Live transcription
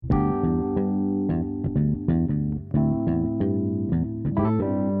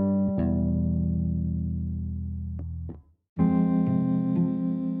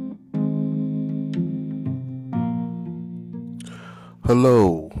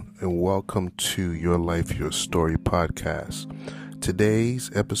Hello, and welcome to Your Life, Your Story podcast. Today's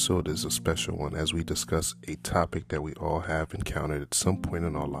episode is a special one as we discuss a topic that we all have encountered at some point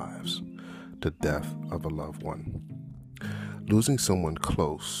in our lives: the death of a loved one. Losing someone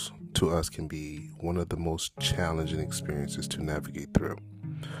close to us can be one of the most challenging experiences to navigate through.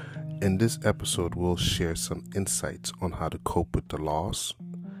 In this episode, we'll share some insights on how to cope with the loss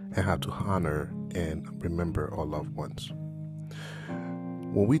and how to honor and remember our loved ones.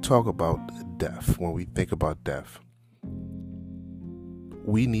 When we talk about death, when we think about death,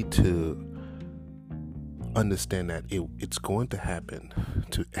 we need to understand that it's going to happen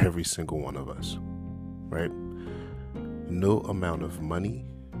to every single one of us, right? No amount of money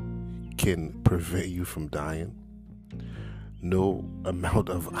can prevent you from dying. No amount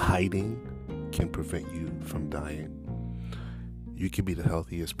of hiding can prevent you from dying. You can be the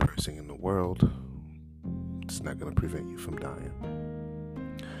healthiest person in the world. It's not going to prevent you from dying.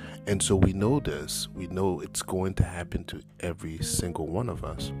 And so we know this. We know it's going to happen to every single one of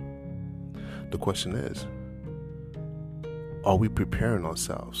us. The question is, are we preparing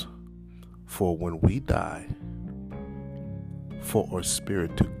ourselves for when we die, for our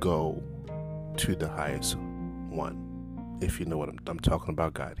spirit to go to the highest one? If you know what I'm talking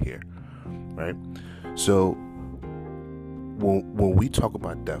about, God here, right? So when we talk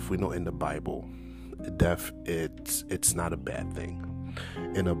about death, we know in the Bible, death it's not a bad thing.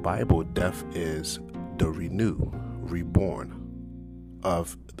 In the Bible, death is the reborn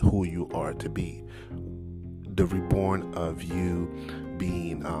of who you are to be, the reborn of you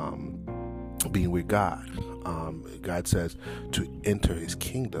being with God. God says to enter His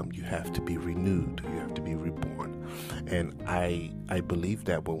kingdom, you have to be renewed, you have to be reborn. And I believe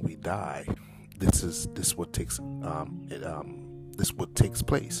that when we die, this what takes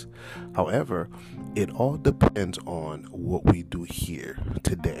place. However, it all depends on what we do here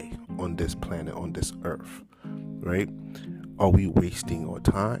today on this planet, on this earth, right? Are we wasting our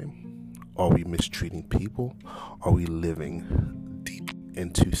time? Are we mistreating people? Are we living deep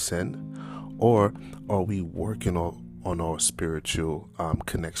into sin? Or are we working on our spiritual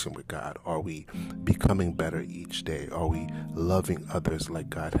connection with God? Are we becoming better each day? Are we loving others like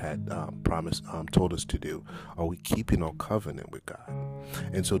God had told us to do? Are we keeping our covenant with God?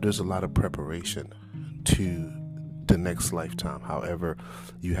 And so there's a lot of preparation to the next lifetime. However,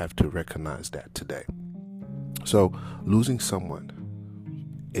 you have to recognize that today. So losing someone,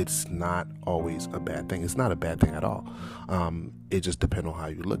 it's not always a bad thing. It's not a bad thing at all. It just depends on how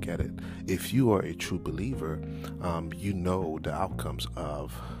you look at it. If you are a true believer, you know the outcomes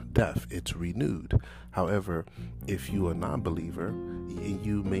of death. It's renewed. However, if you are a non-believer,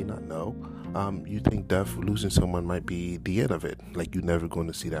 you may not know. You think death, losing someone might be the end of it. Like you're never going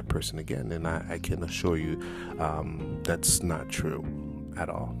to see that person again. And I can assure you that's not true at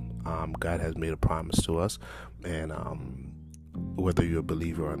all. God has made a promise to us, and whether you're a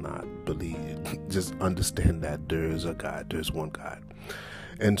believer or not, just understand that there is a God, there's one God.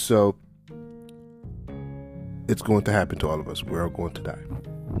 And so it's going to happen to all of us. We're all going to die.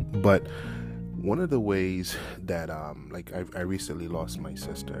 But one of the ways that, I recently lost my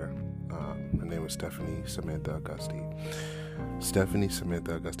sister. Her name was Stephanie Samantha Augustine.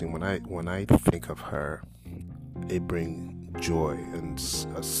 When I think of her, it brings joy and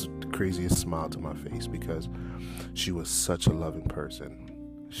a craziest smile to my face because she was such a loving person.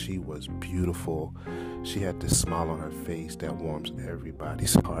 She was beautiful. She had this smile on her face that warms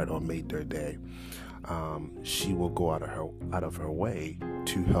everybody's heart or made their day. She will go out of her way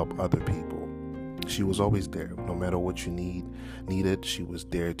to help other people. She was always there. No matter what you needed, she was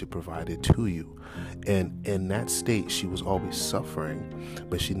there to provide it to you. And in that state, she was always suffering,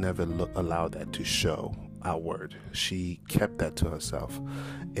 but she never allowed that to show outward. She kept that to herself,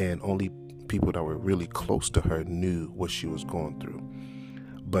 and only people that were really close to her knew what she was going through.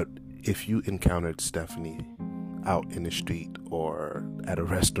 But if you encountered Stephanie out in the street or at a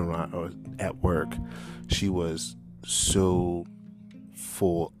restaurant or at work, she was so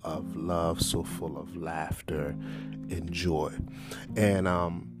full of love, so full of laughter and joy. And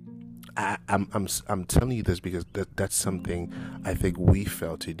I'm telling you this because that's something I think we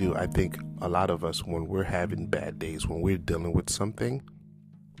fail to do. I think a lot of us, when we're having bad days, when we're dealing with something,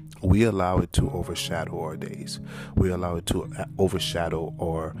 we allow it to overshadow our days. We allow it to overshadow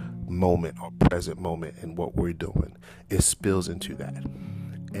our moment, our present moment, and what we're doing. It spills into that.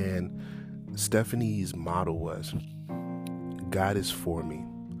 And Stephanie's motto was, God is for me.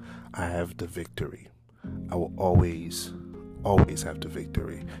 I have the victory. I will always have the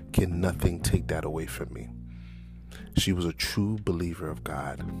victory. Can nothing take that away from me? She was a true believer of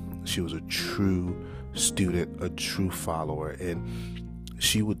God. She was a true student, a true follower. And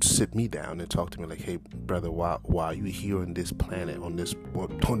she would sit me down and talk to me like, hey, brother, while you here on this planet, on this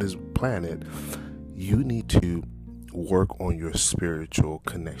planet, you need to work on your spiritual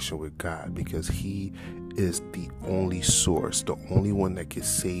connection with God, because He is the only source, the only one that can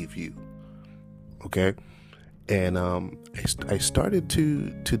save you. Okay? And I started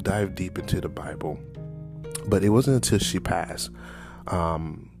to dive deep into the Bible, but it wasn't until she passed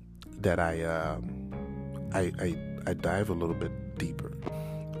that I dive a little bit deeper,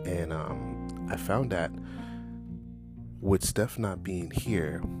 and I found that with Steph not being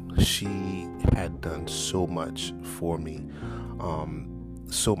here, she had done so much for me,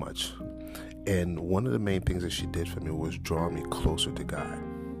 so much. And one of the main things that she did for me was draw me closer to God.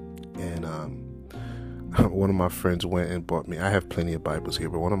 And one of my friends went and bought me, I have plenty of Bibles here,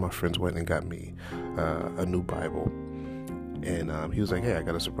 but one of my friends went and got me a new Bible. And he was like, hey, I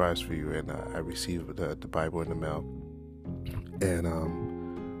got a surprise for you. And I received the Bible in the mail. And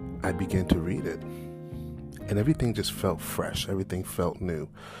I began to read it. And everything just felt fresh. Everything felt new.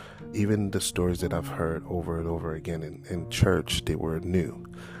 Even the stories that I've heard over and over again in church, they were new.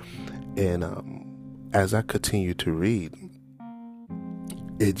 And as I continued to read,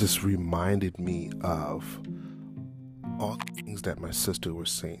 it just reminded me of all the things that my sister was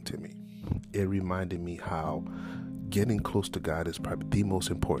saying to me. It reminded me how getting close to God is probably the most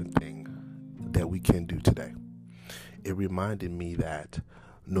important thing that we can do today. It reminded me that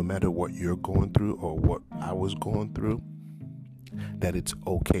no matter what you're going through or what I was going through, that it's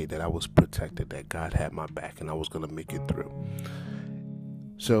okay, that I was protected, that God had my back, and I was going to make it through.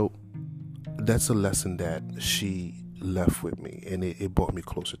 So that's a lesson that she left with me, and it brought me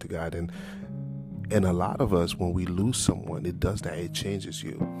closer to God. And a lot of us, when we lose someone, it does that. It changes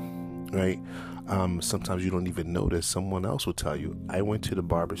you, right? Sometimes you don't even notice. Someone else will tell you. I went to the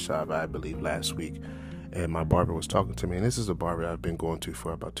barbershop, I believe, last week, and my barber was talking to me, and this is a barber I've been going to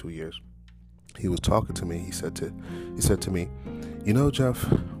for about 2 years. He was talking to me. He said to me, you know,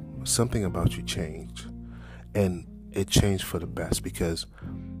 Jeff, something about you changed, and it changed for the best, because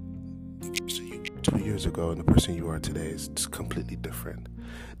 2 years ago and the person you are today is just completely different.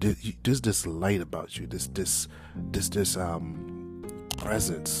 There's this light about you, this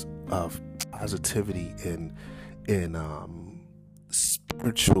presence of positivity and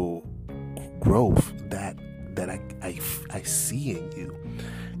spiritual growth that I see in you,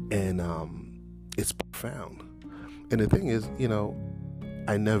 and it's profound. And the thing is, you know,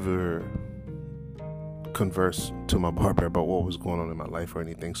 I never converse to my barber about what was going on in my life or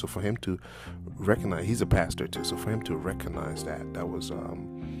anything. So for him to recognize, he's a pastor too, so for him to recognize that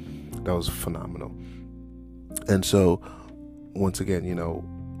was phenomenal. And so once again, you know,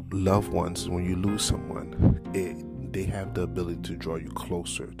 loved ones, when you lose someone, they have the ability to draw you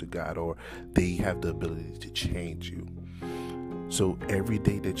closer to God, or they have the ability to change you. So every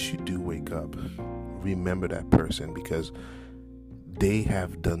day that you do wake up, remember that person, because they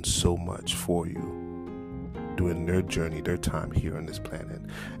have done so much for you during their journey, their time here on this planet.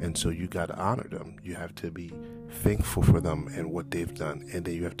 And so you got to honor them. You have to be thankful for them and what they've done. And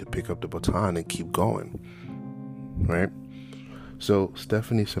then you have to pick up the baton and keep going. Right? So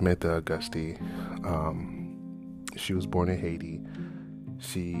Stephanie Samantha Augusti, she was born in Haiti.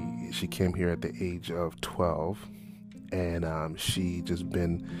 She came here at the age of 12. And she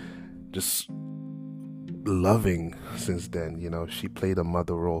been loving since then. You know, she played a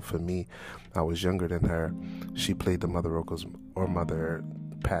mother role for me. I was younger than her. She played the mother role because our mother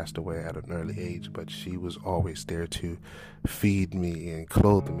passed away at an early age, but she was always there to feed me and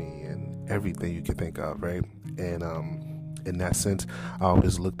clothe me and everything you could think of, right? And in that sense, I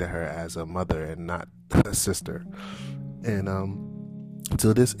always looked at her as a mother and not a sister. And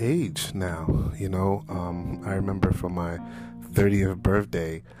to this age now, you know, I remember for my 30th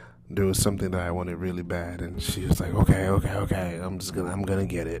birthday, there was something that I wanted really bad, and she was like, okay, I'm gonna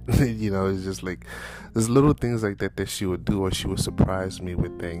get it. You know, it's just like there's little things like that she would do, or she would surprise me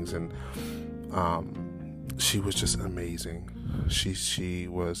with things. And she was just amazing. She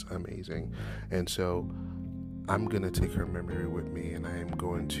was amazing. And so I'm gonna take her memory with me, and I am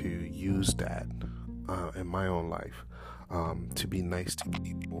going to use that in my own life, to be nice to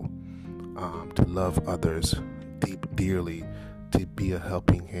people, to love others dearly, to be a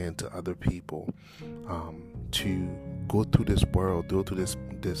helping hand to other people, to go through this world, go through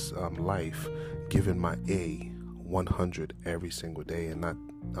this life, giving my 100 every single day, and not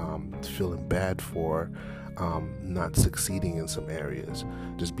feeling bad for not succeeding in some areas.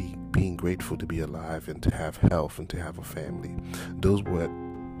 Just being grateful to be alive and to have health and to have a family. Those were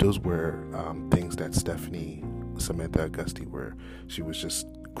things that Stephanie Samantha Auguste, where she was just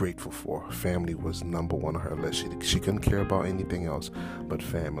grateful for. Family was number one on her list. She couldn't care about anything else but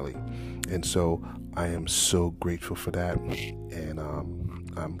family. And so I am so grateful for that. And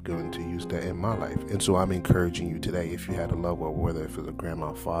I'm going to use that in my life. And so I'm encouraging you today, if you had a loved one, whether it was a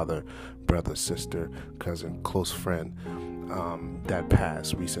grandma, father, brother, sister, cousin, close friend,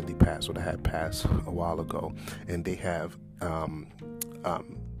 that recently passed, or that had passed a while ago, and they have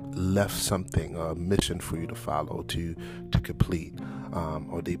left something, a mission for you to follow, to complete,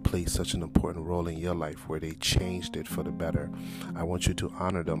 or they played such an important role in your life where they changed it for the better. I want you to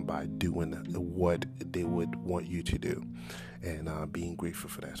honor them by doing what they would want you to do, and being grateful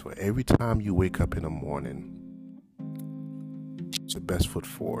for that. So every time you wake up in the morning, put your best foot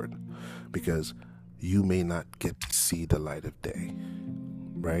forward, because you may not get to see the light of day,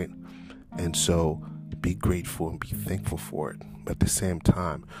 right? And so be grateful and be thankful for it. But at the same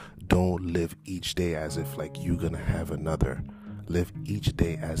time, don't live each day as if like you're going to have another. Live each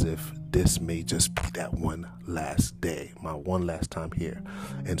day as if this may just be that one last day, my one last time here.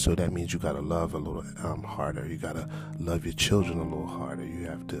 And so that means you got to love a little harder. You got to love your children a little harder. You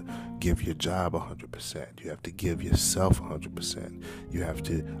have to give your job 100%. You have to give yourself 100%. You have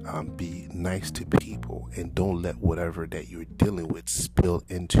to be nice to people, and don't let whatever that you're dealing with spill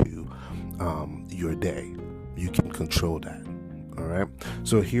into your day. You can control that. All right.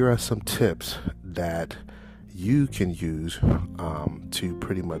 So here are some tips that you can use to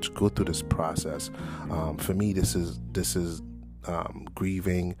pretty much go through this process. For me, this is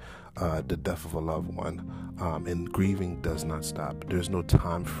grieving the death of a loved one, and grieving does not stop. There's no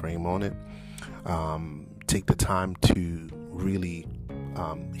time frame on it. Take the time to really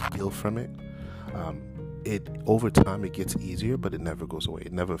heal from it. It over time it gets easier, but it never goes away.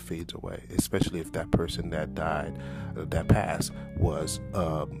 It never fades away, especially if that person that died, that passed, was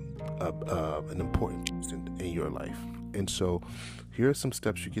an important person in your life. And so here are some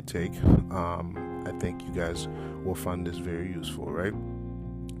steps you could take. I think you guys will find this very useful, right?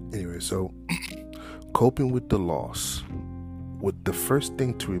 Anyway, so coping with the loss. With the first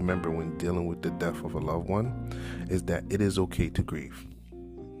thing to remember when dealing with the death of a loved one is that it is okay to grieve.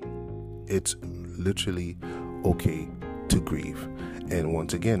 It's literally okay to grieve. And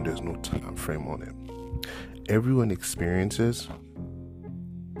once again, there's no time frame on it. Everyone experiences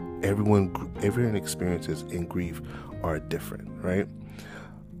in grief are different, right?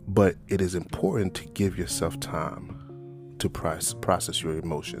 But it is important to give yourself time to process your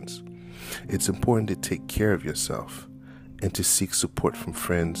emotions. It's important to take care of yourself and to seek support from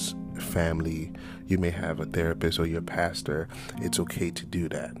friends, family. You may have a therapist or your pastor. It's okay to do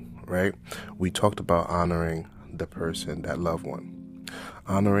that, right? We talked about honoring the person, that loved one.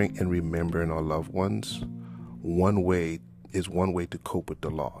 Honoring and remembering our loved ones, one way to cope with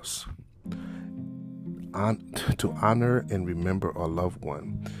the loss. To honor and remember our loved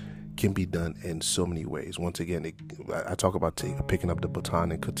one can be done in so many ways. Once again, I talk about picking up the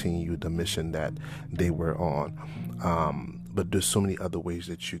baton and continue the mission that they were on. But there's so many other ways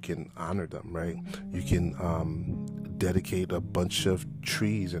that you can honor them, right? You can dedicate a bunch of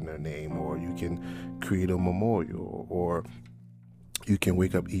trees in their name, or you can create a memorial, or you can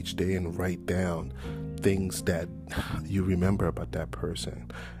wake up each day and write down things that you remember about that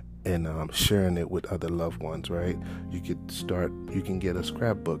person, and sharing it with other loved ones, right? You can get a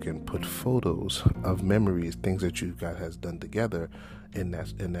scrapbook and put photos of memories, things that you guys has done together in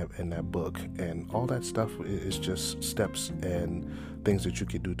that book, and all that stuff is just steps and things that you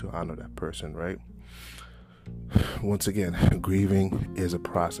can do to honor that person, right? Once again, grieving is a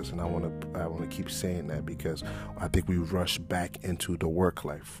process, and I want to keep saying that, because I think we rush back into the work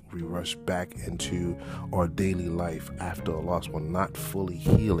life. We rush back into our daily life after a loss, while not fully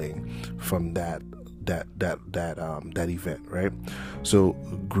healing from that event, right? So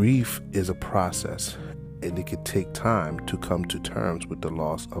grief is a process, and it can take time to come to terms with the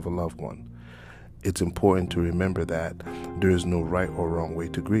loss of a loved one. It's important to remember that there is no right or wrong way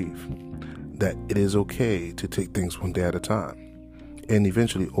to grieve. That it is okay to take things one day at a time. And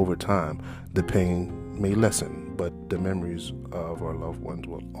eventually, over time, the pain may lessen, but the memories of our loved ones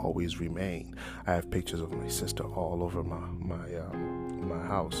will always remain. I have pictures of my sister all over my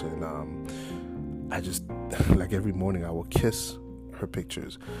house, and I just, like, every morning I will kiss her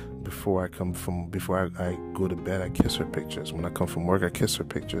pictures. Before I go to bed, I kiss her pictures. When I come from work, I kiss her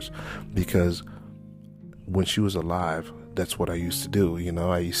pictures, because when she was alive, that's what I used to do. You know,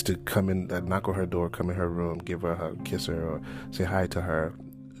 I used to come in, I'd knock on her door, come in her room, give her a hug, kiss her, or say hi to her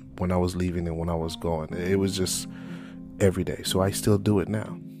when I was leaving and when I was going. It was just every day. So I still do it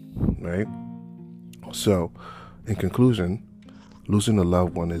now, right? So, in conclusion, losing a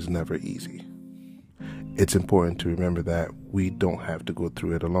loved one is never easy. it's important to remember that we don't have to go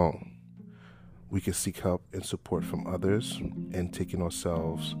through it alone. We can seek help and support from others, and taking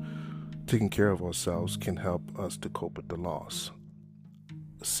care of ourselves can help us to cope with the loss.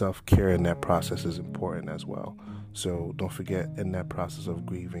 Self-care in that process is important as well. So don't forget, in that process of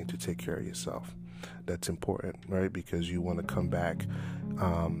grieving, to take care of yourself. That's important, right? Because you want to come back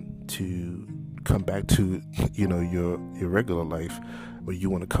to your regular life, but you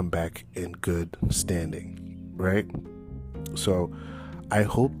want to come back in good standing, right? So I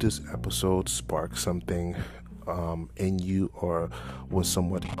hope this episode sparked something in you, or was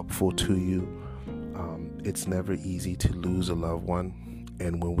somewhat helpful to you. It's never easy to lose a loved one,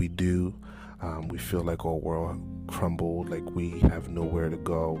 and when we do, we feel like our world crumbled, like we have nowhere to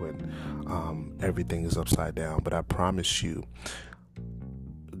go, and everything is upside down. But I promise you,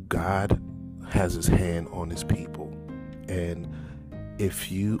 God has his hand on his people, and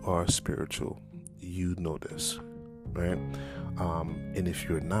if you are spiritual, you know this, right? And if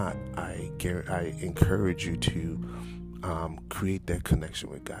you're not, I encourage you to create that connection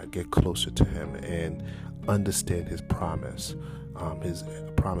with God, get closer to him, and understand his promise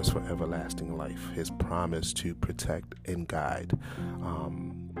for everlasting life, his promise to protect and guide.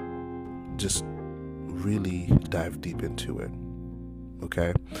 Just really dive deep into it.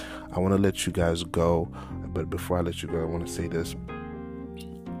 Okay, I want to let you guys go, but before I let you go, I want to say this.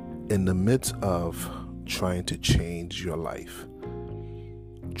 In the midst of trying to change your life,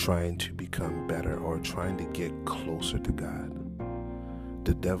 trying to become better, or trying to get closer to God,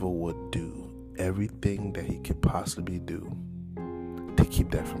 the devil would do everything that he could possibly do to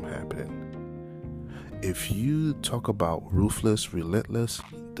keep that from happening. If you talk about ruthless, relentless,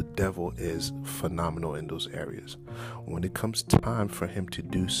 the devil is phenomenal in those areas. When it comes time for him to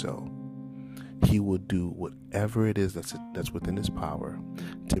do so, he will do whatever it is that's within his power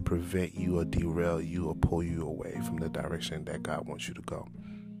to prevent you, or derail you, or pull you away from the direction that God wants you to go.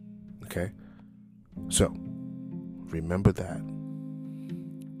 Okay? So, remember that.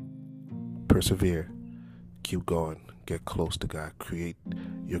 Persevere. Keep going. Get close to God. Create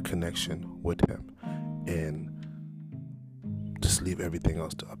your connection with him. And just leave everything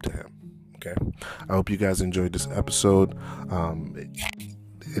else up to him. Okay? I hope you guys enjoyed this episode.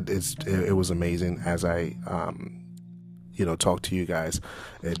 It was amazing as I talked to you guys.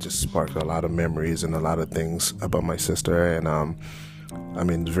 It just sparked a lot of memories and a lot of things about my sister, and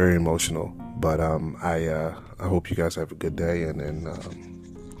it's very emotional. But I hope you guys have a good day, and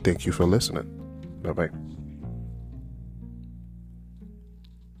thank you for listening. Bye bye.